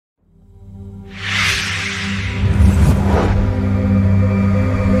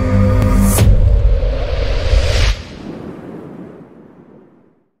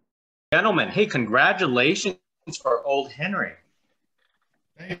gentlemen, hey, congratulations for Old Henry.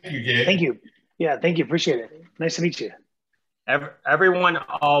 Thank you, Gabe. Thank you. Yeah, thank you. Appreciate it. Nice to meet you. Everyone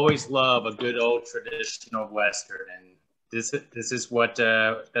always love a good old traditional Western, and this is what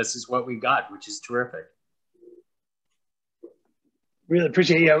we got, which is terrific. Really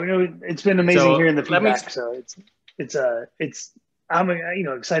appreciate it. Yeah, we know it's been amazing hearing the feedback. So I'm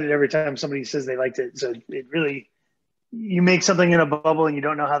excited every time somebody says they liked it. So it really, you make something in a bubble and you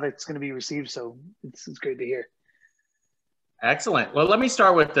don't know how that's going to be received. So it's great to hear. Excellent. Well, let me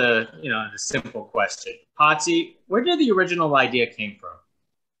start with the simple question. Potsy, where did the original idea came from?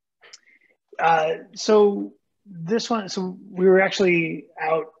 So we were actually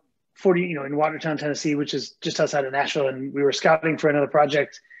out in Watertown, Tennessee, which is just outside of Nashville, and we were scouting for another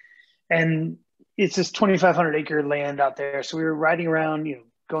project. And it's this 2,500 acre land out there. So we were riding around,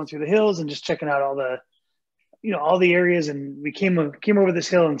 going through the hills and just checking out all the areas. And we came over this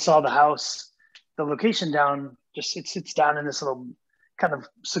hill and saw the house, the location down. It sits down in this little kind of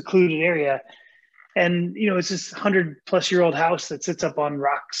secluded area. And, it's this 100-plus-year-old house that sits up on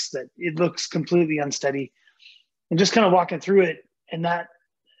rocks that it looks completely unsteady. And just kind of walking through it, and that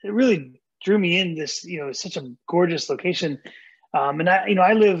it really drew me in. This, it's such a gorgeous location. And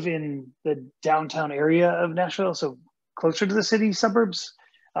I live in the downtown area of Nashville, so closer to the city suburbs.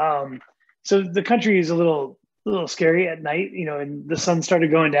 So the country is a little scary at night, and the sun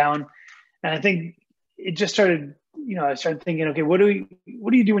started going down. And I think it just started, I started thinking, okay, what do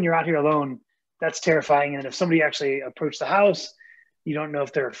you do when you're out here alone? That's terrifying. And if somebody actually approached the house, you don't know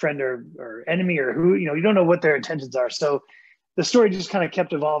if they're a friend or enemy or who, you don't know what their intentions are. So the story just kind of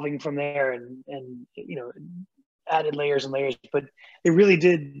kept evolving from there and added layers and layers, but it really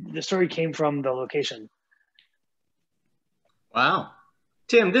did. The story came from the location. Wow.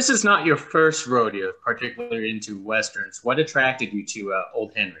 Tim, this is not your first rodeo, particularly into Westerns. What attracted you to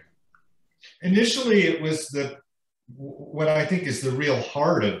Old Henry? Initially, it was what I think is the real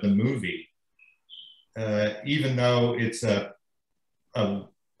heart of the movie. Even though it's a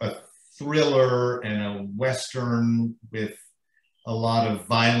thriller and a Western with a lot of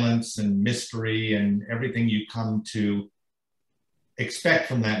violence and mystery and everything you come to expect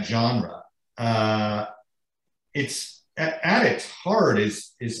from that genre, it's at its heart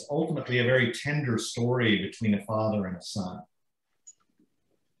is ultimately a very tender story between a father and a son.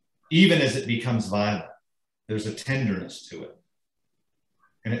 Even as it becomes violent, there's a tenderness to it.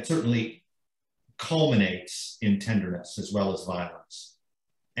 And it certainly culminates in tenderness as well as violence.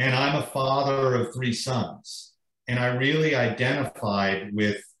 And I'm a father of 3 sons. And I really identified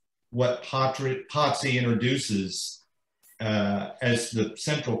with what Potsy introduces as the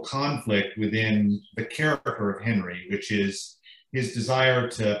central conflict within the character of Henry, which is his desire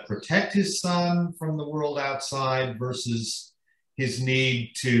to protect his son from the world outside versus his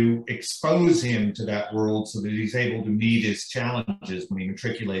need to expose him to that world so that he's able to meet his challenges when he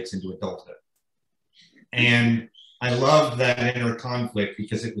matriculates into adulthood. And I loved that inner conflict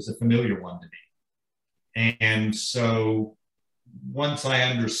because it was a familiar one to me. And so once I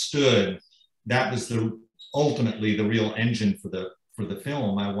understood that was ultimately the real engine for the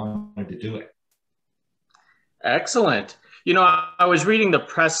film, I wanted to do it. Excellent. I was reading the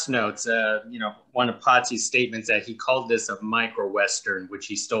press notes, one of Potsy's statements that he called this a micro-Western, which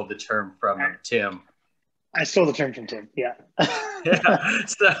he stole the term from Tim. I stole the term from Tim, yeah. Yeah.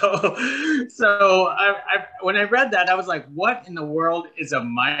 So when I read that, I was like, what in the world is a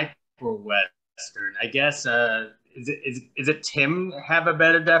micro-Western? I guess, is it Tim have a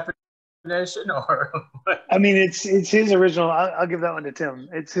better definition or what? I mean, it's his original. I'll give that one to Tim.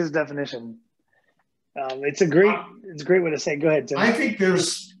 It's his definition. It's a great way to say it. Go ahead, Tim. I think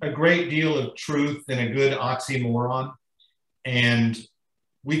there's a great deal of truth in a good oxymoron. And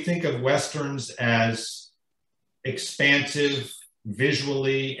we think of Westerns as expansive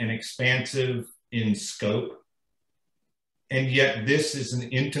visually and expansive in scope. And yet this is an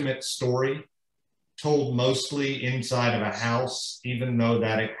intimate story told mostly inside of a house, even though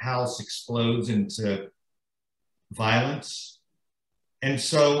that house explodes into violence. And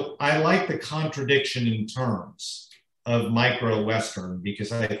so I like the contradiction in terms of micro-Western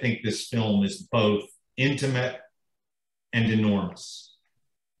because I think this film is both intimate and enormous.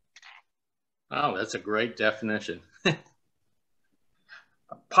 Oh, that's a great definition.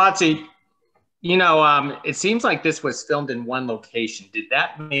 Potsy, it seems like this was filmed in one location. Did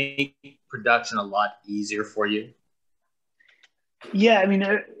that make production a lot easier for you? Yeah, I mean,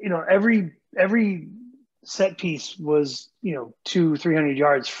 every set piece was 200-300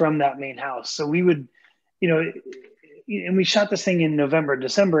 yards from that main house, so we would and we shot this thing in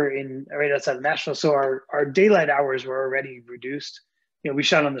December right outside of Nashville, so our daylight hours were already reduced, we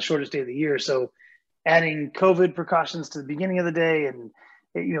shot on the shortest day of the year. So adding COVID precautions to the beginning of the day, and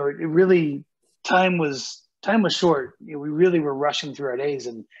it really, time was short. We really were rushing through our days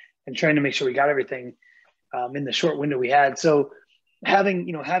and trying to make sure we got everything in the short window we had. So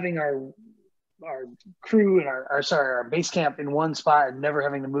having our crew and our base camp in one spot and never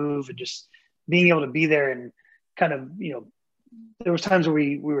having to move, and just being able to be there, and kind of, there was times where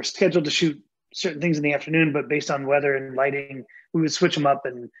we were scheduled to shoot certain things in the afternoon, but based on weather and lighting, we would switch them up.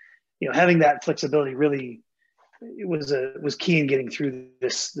 And, having that flexibility really, it was key in getting through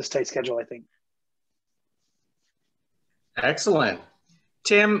this tight schedule, I think. Excellent.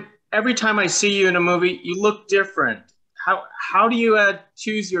 Tim, every time I see you in a movie, you look different. How do you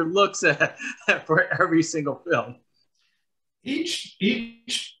choose your looks for every single film?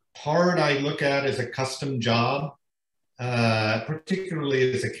 Each part I look at as a custom job,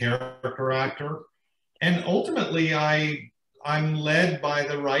 particularly as a character actor, and ultimately I'm led by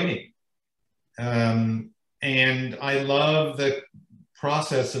the writing, and I love the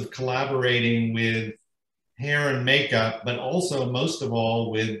process of collaborating with hair and makeup, but also most of all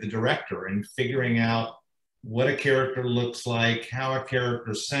with the director, and figuring out what a character looks like, how a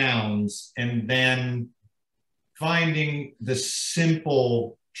character sounds, and then finding the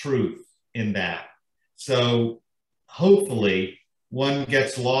simple truth in that. So hopefully one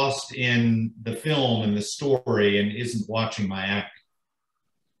gets lost in the film and the story and isn't watching my acting.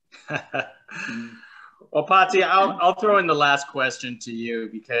 Well, Potsy, I'll throw in the last question to you,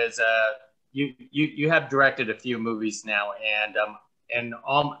 because you have directed a few movies now, and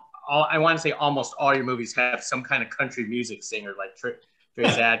I want to say almost all your movies have some kind of country music singer, like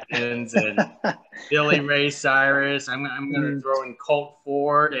Trace Adkins and Billy Ray Cyrus. I'm going to throw in Colt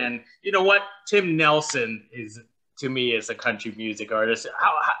Ford, and you know what? Tim Nelson to me is a country music artist.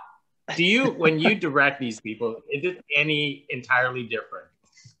 How do you, when you direct these people, is it any entirely different?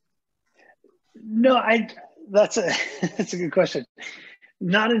 No, that's a good question.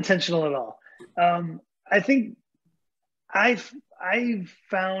 Not intentional at all. I think I've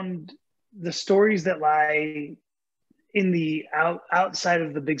found the stories that lie in the outside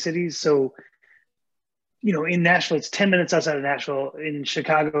of the big cities. So, in Nashville, it's 10 minutes outside of Nashville. In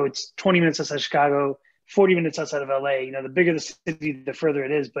Chicago, it's 20 minutes outside of Chicago, 40 minutes outside of LA. The bigger the city, the further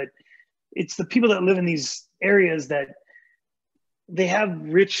it is. But it's the people that live in these areas that they have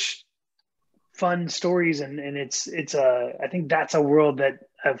rich, fun stories, and it's I think that's a world that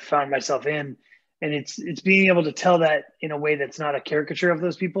I've found myself in. And it's being able to tell that in a way that's not a caricature of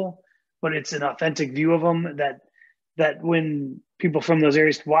those people, but it's an authentic view of them, that when people from those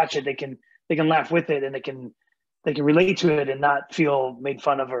areas watch it, they can laugh with it, and they can relate to it and not feel made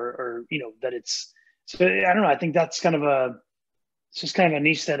fun of, or that it's. So I don't know. I think that's it's just kind of a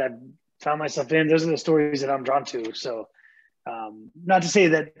niche that I've found myself in. Those are the stories that I'm drawn to. So not to say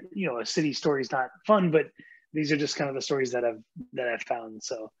that a city story is not fun, but these are just kind of the stories that I've found.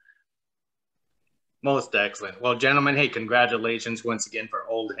 So. Most excellent. Well, gentlemen, hey, congratulations once again for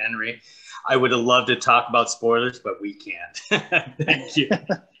Old Henry. I would have loved to talk about spoilers, but we can't. Thank you.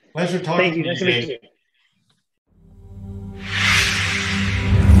 Pleasure talking to you. Nice to meet you.